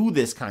to do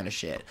this kind of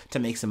shit to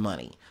make some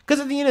money.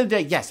 Because at the end of the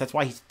day, yes, that's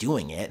why he's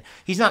doing it.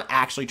 He's not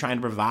actually trying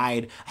to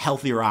provide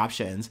healthier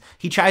options.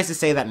 He tries to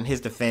say that in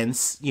his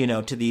defense, you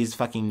know, to these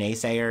fucking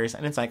naysayers.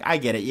 And it's like, I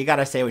get it. You got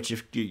to say what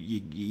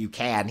you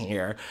can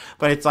here.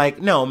 But it's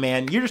like, no,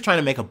 man, you're just trying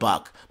to make a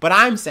buck. But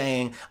I'm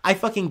saying, I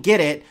fucking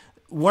get it.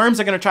 Worms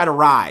are going to try to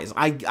rise.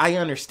 I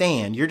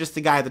understand. You're just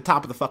the guy at the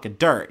top of the fucking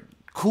dirt.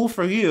 Cool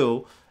for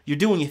you. You're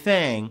doing your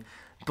thing.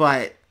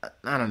 But,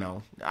 I don't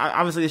know.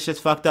 Obviously, this shit's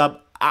fucked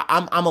up.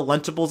 I'm a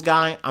Lunchables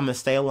guy. I'm going to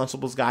stay a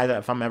Lunchables guy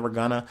if I'm ever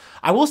gonna.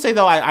 I will say,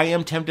 though, I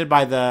am tempted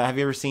by have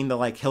you ever seen the,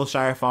 like,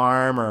 Hillshire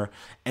Farm or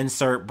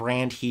insert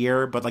brand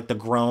here, but, like, the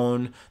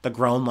grown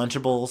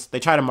Lunchables?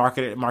 They try to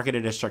market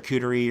it as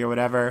charcuterie or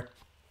whatever.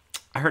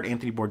 I heard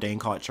Anthony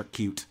Bourdain call it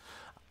charcute.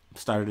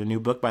 Started a new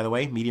book, by the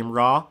way, medium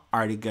raw,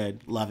 already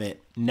good, love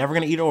it. Never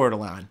gonna eat an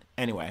ortolan.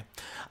 Anyway,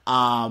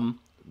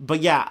 but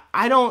yeah,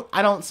 I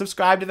don't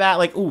subscribe to that.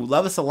 Like, ooh,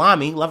 love a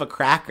salami, love a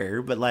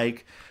cracker, but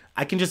like,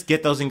 I can just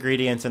get those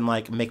ingredients and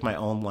like make my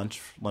own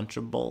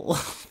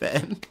Lunchable.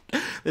 Then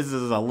this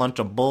is a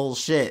Lunchable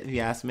shit, if you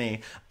ask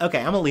me. Okay,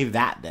 I'm gonna leave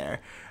that there.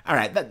 All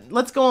right,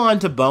 let's go on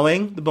to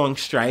Boeing, the Boeing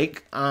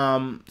strike.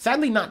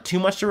 Sadly, not too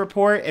much to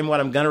report, and what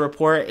I'm gonna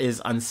report is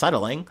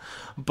unsettling.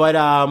 But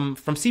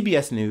from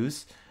CBS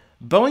News,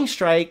 Boeing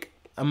strike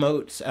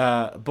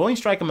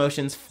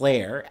emotions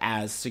flare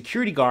as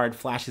security guard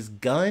flashes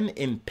gun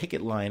in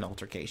picket line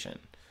altercation.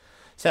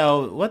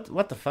 So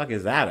what the fuck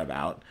is that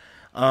about?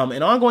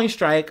 An ongoing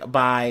strike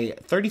by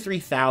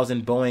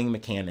 33,000 Boeing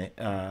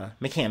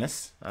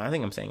mechanists, I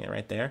think I'm saying it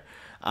right there,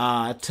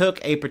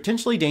 took a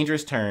potentially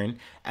dangerous turn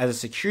as a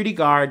security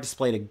guard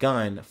displayed a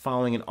gun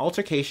following an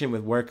altercation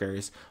with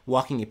workers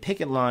walking a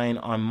picket line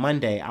on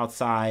Monday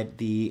outside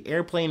the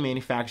airplane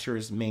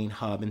manufacturer's main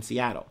hub in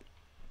Seattle.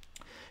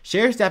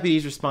 Sheriff's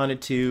deputies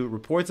responded to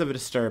reports of a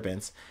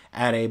disturbance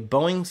at a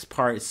Boeing's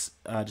parts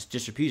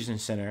distribution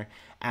center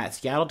at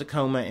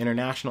Seattle-Tacoma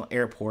International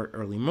Airport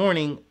early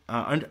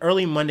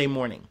Monday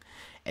morning.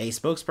 A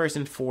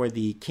spokesperson for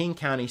the King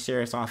County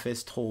Sheriff's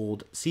Office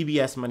told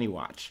CBS Money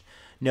Watch,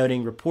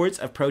 noting reports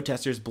of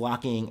protesters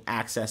blocking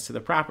access to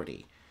the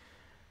property.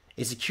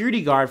 A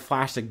security guard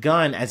flashed a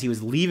gun as he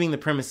was leaving the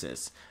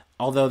premises,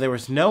 although there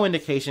was no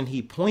indication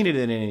he pointed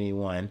it at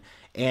anyone,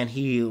 and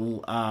he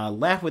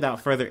left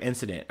without further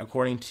incident,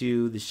 according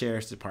to the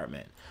Sheriff's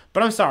Department.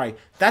 But I'm sorry,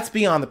 that's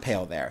beyond the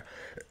pale there.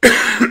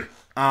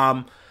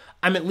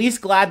 I'm at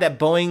least glad that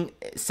Boeing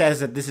says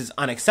that this is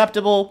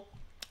unacceptable.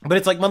 But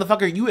it's like,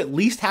 motherfucker, you at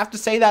least have to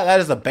say that. That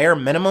is a bare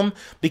minimum,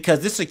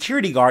 because this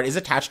security guard is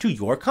attached to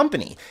your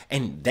company,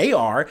 and they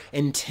are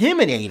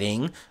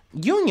intimidating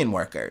union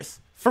workers.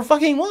 For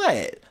fucking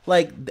what?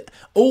 Like,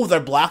 oh,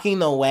 they're blocking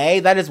the way.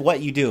 That is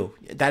what you do.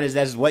 That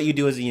is what you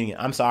do as a union.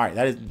 I'm sorry.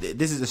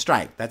 This is a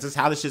strike. That's just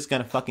how this shit's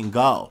gonna fucking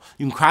go.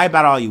 You can cry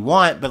about it all you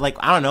want, but like,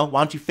 I don't know. Why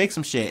don't you fix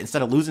some shit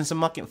instead of losing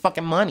some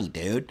fucking money,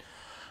 dude?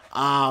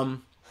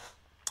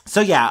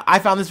 So yeah, I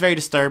found this very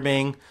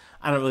disturbing.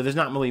 I don't really, there's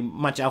not really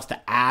much else to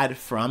add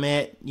from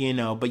it,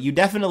 but you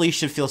definitely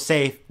should feel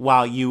safe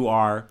while you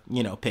are,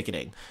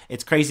 picketing.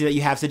 It's crazy that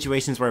you have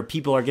situations where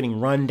people are getting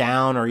run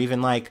down or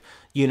even like,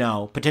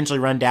 potentially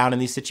run down in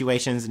these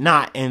situations,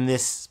 not in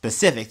this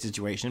specific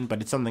situation,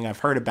 but it's something I've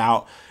heard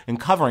about in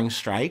covering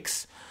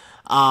strikes.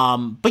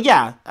 But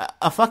yeah,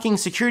 a fucking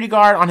security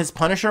guard on his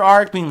Punisher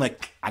arc being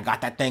like, I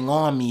got that thing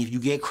on me if you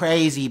get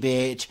crazy,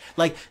 bitch.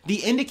 Like,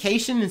 the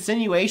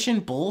insinuation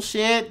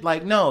bullshit,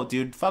 like, no,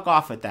 dude, fuck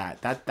off with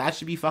that. That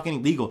should be fucking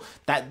illegal.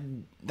 That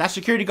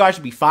security guard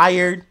should be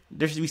fired.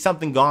 There should be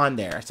something gone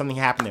there. Something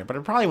happened there. But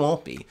it probably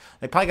won't be.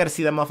 They probably got to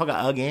see that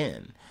motherfucker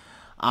again.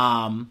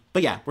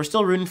 But yeah, we're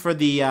still rooting for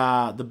the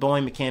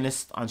Boeing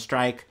mechanists on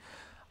strike.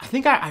 I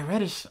think I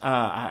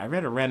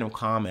read a random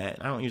comment.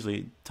 I don't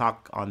usually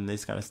talk on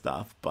this kind of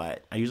stuff,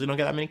 but I usually don't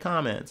get that many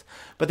comments.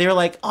 But they were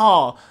like,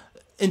 oh,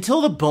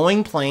 until the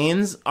Boeing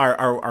planes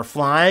are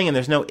flying and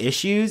there's no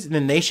issues,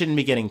 then they shouldn't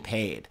be getting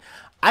paid.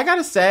 I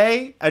gotta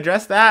say,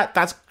 address that.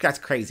 That's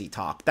crazy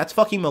talk. That's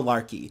fucking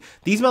malarkey.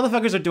 These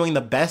motherfuckers are doing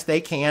the best they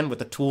can with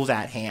the tools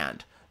at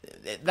hand.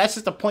 That's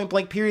just a point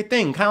blank period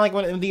thing. Kind of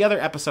like in the other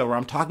episode where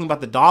I'm talking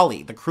about the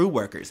dolly, the crew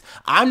workers.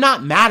 I'm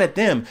not mad at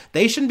them.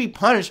 They shouldn't be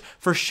punished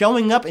for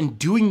showing up and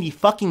doing the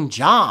fucking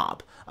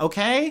job.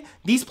 Okay?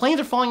 These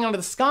planes are falling out of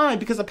the sky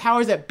because the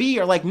powers that be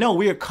are like, no,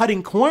 we are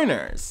cutting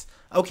corners.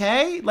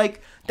 Okay?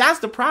 Like, that's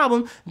the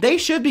problem. They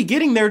should be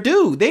getting their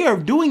due. They are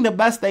doing the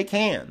best they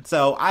can.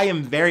 So I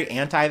am very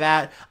anti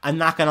that. I'm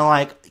not gonna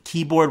like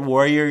keyboard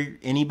warrior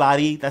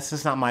anybody. That's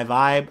just not my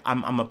vibe.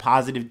 I'm a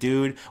positive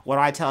dude. What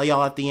do I tell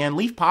y'all at the end?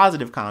 Leave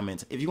positive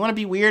comments. If you want to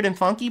be weird and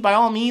funky, by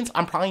all means,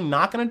 I'm probably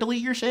not going to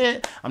delete your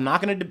shit. I'm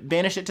not going to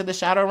banish it to the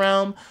shadow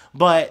realm.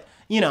 But,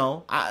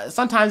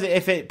 sometimes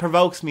if it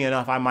provokes me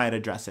enough, I might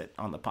address it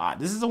on the pod.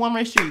 This is a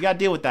one-way street. You got to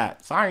deal with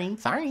that. Sorry.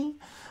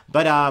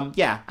 But,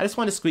 yeah, I just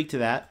wanted to squeak to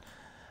that.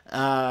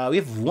 We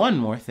have one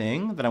more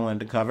thing that I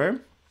wanted to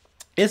cover.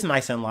 It's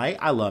nice and light.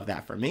 I love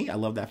that for me. I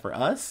love that for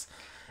us.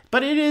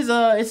 But it is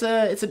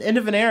it's an end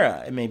of an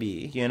era,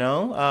 maybe,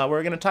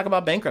 we're going to talk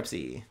about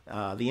bankruptcy,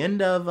 the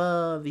end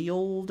of the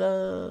old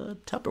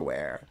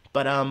Tupperware.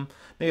 But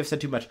maybe I've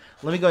said too much.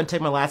 Let me go and take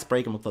my last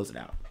break and we'll close it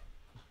out.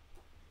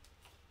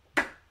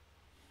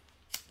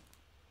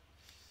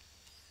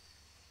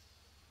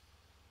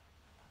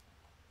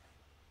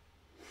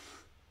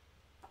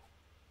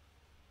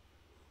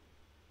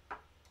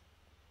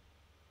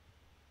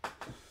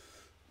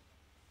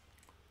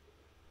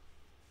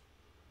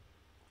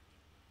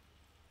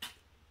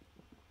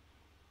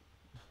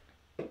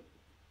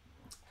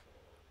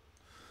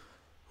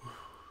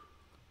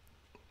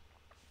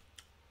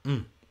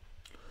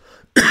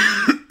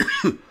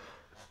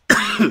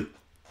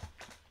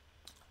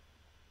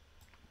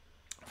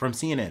 From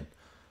CNN,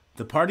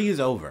 the party is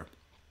over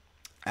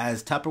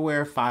as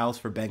Tupperware files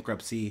for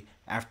bankruptcy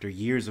after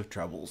years of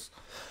troubles.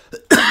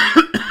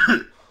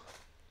 Oh,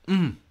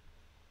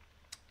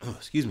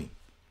 excuse me.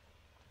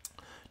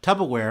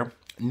 Tupperware,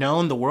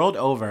 known the world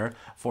over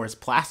for its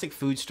plastic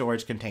food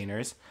storage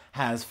containers,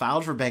 has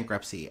filed for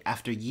bankruptcy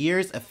after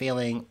years of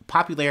failing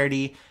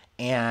popularity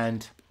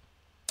and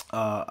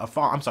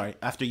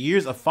after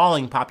years of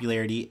falling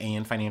popularity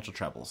and financial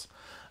troubles.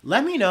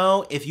 Let me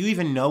know if you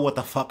even know what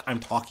the fuck I'm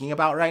talking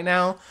about right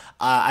now.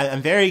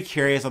 I'm very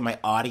curious of my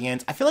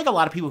audience. I feel like a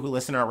lot of people who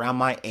listen are around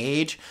my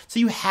age. So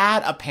you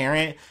had a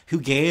parent who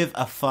gave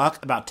a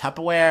fuck about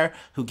Tupperware,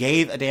 who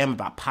gave a damn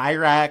about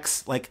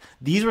Pyrex. Like,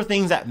 these were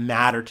things that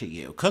matter to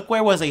you.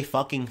 Cookware was a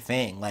fucking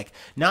thing. Like,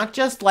 not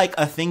just like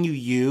a thing you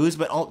use,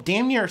 but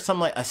damn near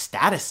some like a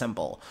status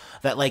symbol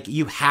that like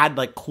you had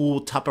like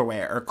cool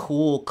Tupperware or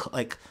cool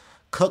like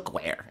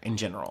cookware in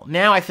general.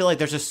 Now I feel like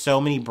there's just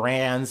so many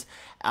brands,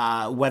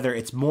 whether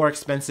it's more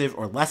expensive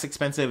or less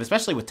expensive,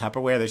 especially with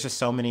Tupperware, there's just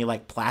so many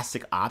like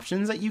plastic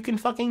options that you can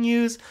fucking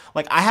use.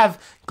 Like, I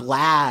have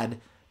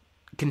Glad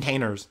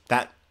containers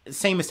that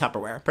same as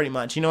Tupperware pretty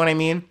much, you know what I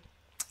mean?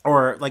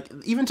 Or like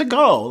even to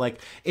go,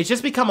 like it's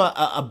just become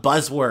a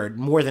buzzword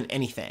more than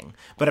anything.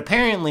 But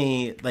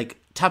apparently like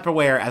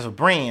Tupperware as a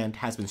brand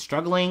has been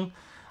struggling.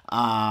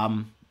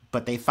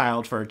 But they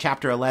filed for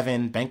Chapter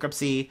 11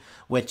 bankruptcy,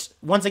 which,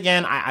 once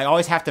again, I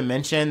always have to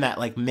mention that,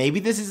 like, maybe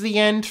this is the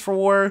end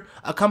for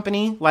a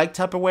company like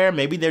Tupperware.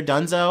 Maybe they're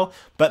donezo,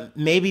 but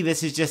maybe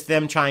this is just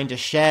them trying to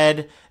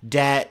shed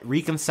debt,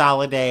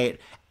 reconsolidate,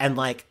 and,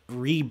 like,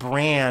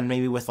 rebrand,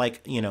 maybe with,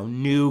 like,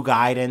 new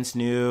guidance,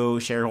 new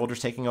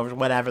shareholders taking over,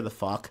 whatever the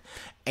fuck.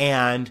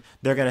 And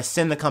they're going to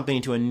send the company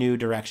to a new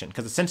direction.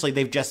 Because essentially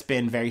they've just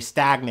been very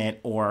stagnant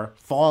or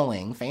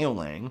failing.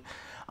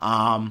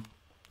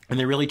 And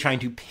they're really trying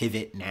to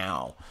pivot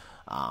now.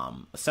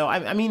 So,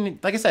 I mean,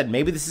 like I said,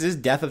 maybe this is his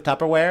death of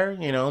Tupperware.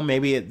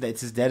 Maybe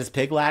it's as dead as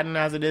Pig Latin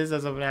as it is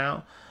as of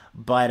now.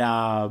 But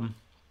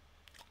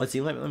Let's see,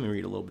 let me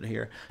read a little bit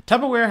here.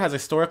 Tupperware has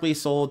historically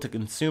sold to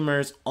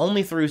consumers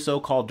only through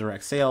so-called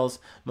direct sales,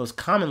 most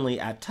commonly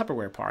at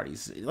Tupperware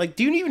parties. Like,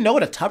 do you even know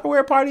what a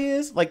Tupperware party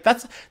is? Like,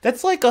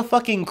 that's like a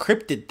fucking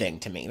cryptid thing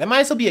to me. That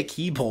might as well be a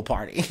key bowl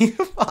party.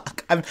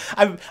 Fuck.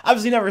 I've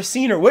obviously never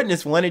seen or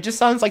witnessed one. It just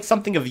sounds like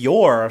something of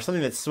yore or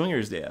something that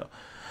swingers do.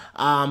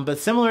 But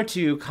similar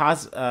to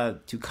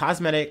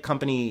cosmetic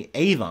company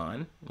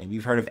Avon, maybe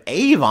you've heard of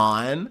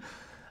Avon.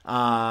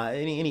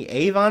 Any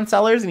Avon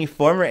sellers? Any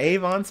former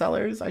Avon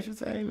sellers, I should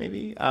say,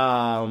 maybe?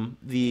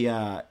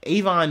 The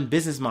Avon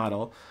business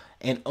model,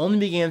 and only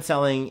began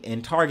selling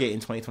in Target in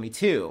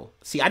 2022.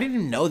 See, I didn't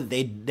even know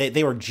that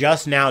they were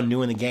just now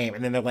new in the game,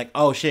 and then they're like,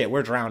 oh shit,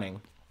 we're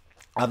drowning.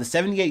 The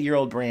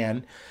 78-year-old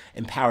brand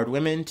empowered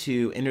women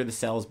to enter the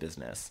sales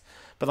business,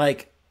 but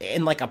like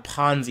in like a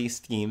Ponzi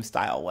scheme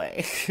style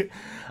way.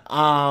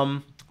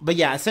 But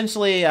yeah,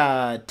 essentially,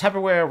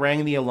 Tupperware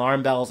rang the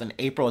alarm bells in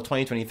April of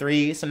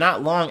 2023. So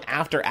not long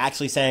after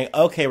actually saying,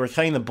 okay, we're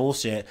cutting the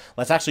bullshit.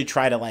 Let's actually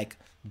try to like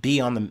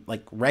be on the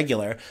like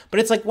regular.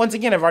 But it's like, once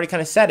again, I've already kind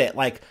of said it.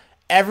 Like,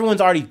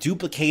 everyone's already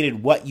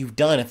duplicated what you've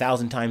done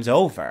 1,000 times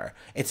over.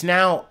 It's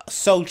now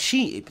so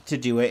cheap to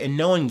do it, and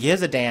no one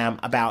gives a damn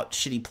about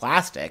shitty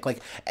plastic.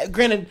 Like,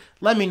 granted,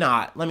 let me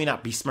not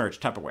besmirch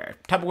Tupperware.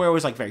 Tupperware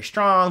was like very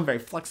strong, very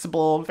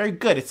flexible, very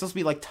good. It's supposed to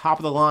be like top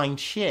of the line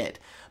shit.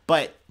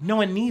 But no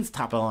one needs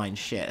top-of-the-line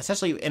shit,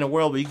 especially in a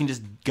world where you can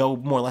just go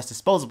more or less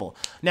disposable.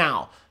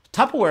 Now,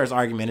 Tupperware's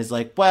argument is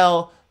like,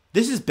 well,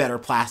 this is better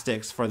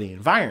plastics for the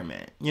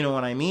environment. You know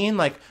what I mean?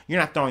 Like, you're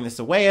not throwing this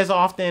away as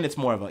often. It's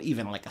more of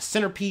even like a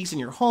centerpiece in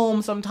your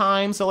home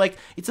sometimes. So, like,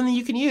 it's something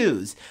you can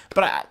use.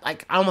 But I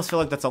almost feel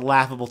like that's a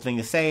laughable thing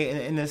to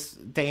say in this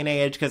day and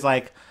age, because,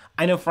 like,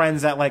 I know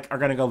friends that, like, are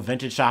going to go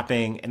vintage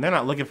shopping, and they're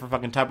not looking for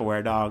fucking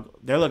Tupperware, dog.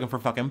 They're looking for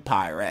fucking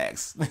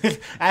Pyrex.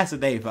 That's what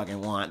they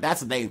fucking want.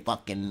 That's what they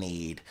fucking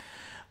need.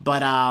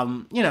 But,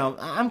 you know,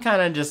 I'm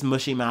kind of just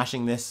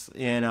mushy-mashing this.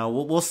 You know,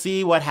 we'll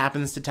see what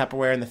happens to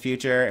Tupperware in the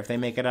future, if they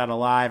make it out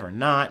alive or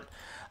not.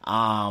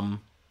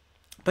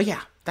 But,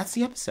 yeah, that's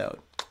the episode.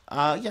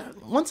 Yeah,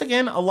 once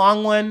again, a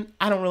long one.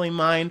 I don't really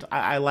mind.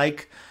 I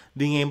like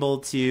being able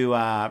to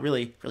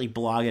really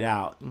blog it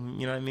out. You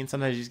know what I mean?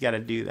 Sometimes you just got to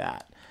do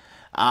that.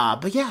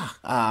 But yeah,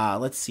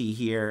 let's see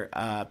here.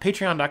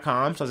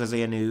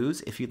 Patreon.com/Isaiah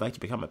News. If you'd like to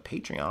become a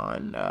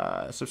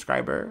Patreon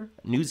subscriber,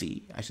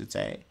 newsy, I should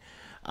say.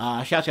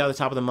 Shout you out at the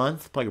top of the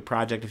month. Plug a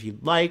project if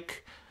you'd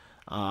like.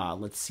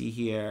 Let's see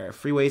here.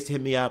 Free ways to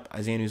hit me up.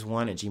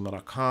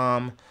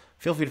 IsaiahNews1@gmail.com.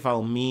 Feel free to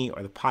follow me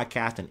or the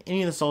podcast on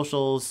any of the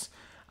socials.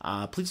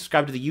 Please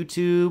subscribe to the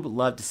YouTube.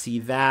 Love to see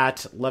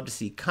that. Love to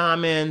see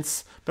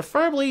comments.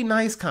 Preferably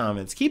nice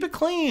comments. Keep it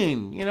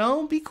clean. You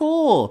know, be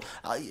cool.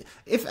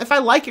 If I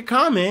like your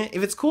comment,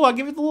 if it's cool, I'll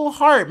give it the little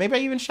heart. Maybe I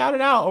even shout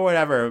it out or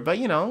whatever. But,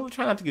 you know,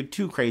 try not to get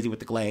too crazy with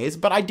the glaze.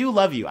 But I do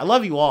love you. I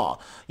love you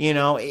all. You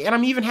know, and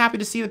I'm even happy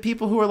to see the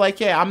people who are like,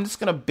 yeah, I'm just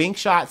going to bink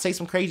shot, say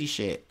some crazy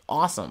shit.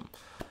 Awesome.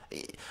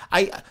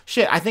 I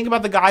think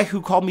about the guy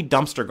who called me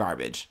dumpster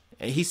garbage.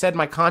 He said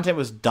my content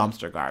was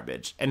dumpster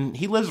garbage, and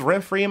he lives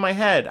rent-free in my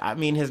head. I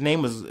mean, his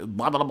name was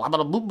blah, blah, blah,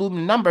 blah, blah, blah,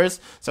 numbers,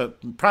 so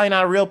probably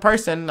not a real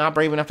person, not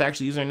brave enough to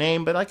actually use their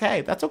name, but like,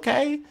 hey, that's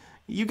okay.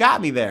 You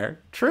got me there.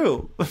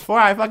 True. Before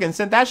I fucking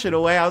sent that shit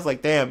away, I was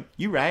like, damn,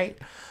 you right.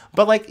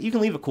 But, like, you can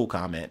leave a cool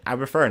comment. I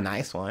prefer a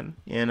nice one,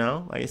 you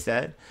know, like I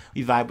said.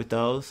 We vibe with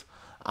those.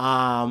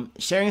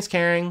 Sharing is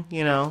caring,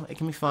 you know, it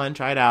can be fun.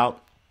 Try it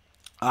out.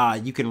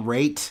 You can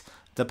rate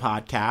the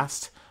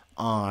podcast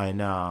on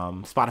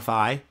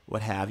Spotify,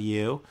 what have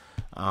you.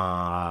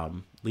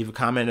 Leave a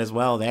comment as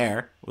well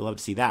there. We'd love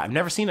to see that. I've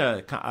never seen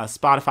a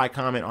Spotify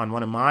comment on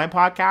one of my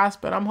podcasts,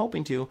 but I'm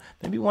hoping to.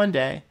 Maybe one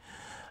day.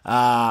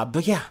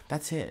 But yeah,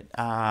 that's it.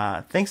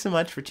 Thanks so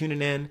much for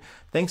tuning in.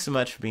 Thanks so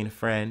much for being a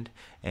friend.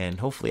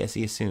 And hopefully I see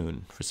you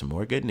soon for some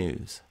more good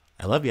news.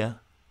 I love ya.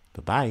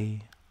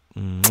 Bye-bye.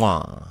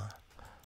 Mwah.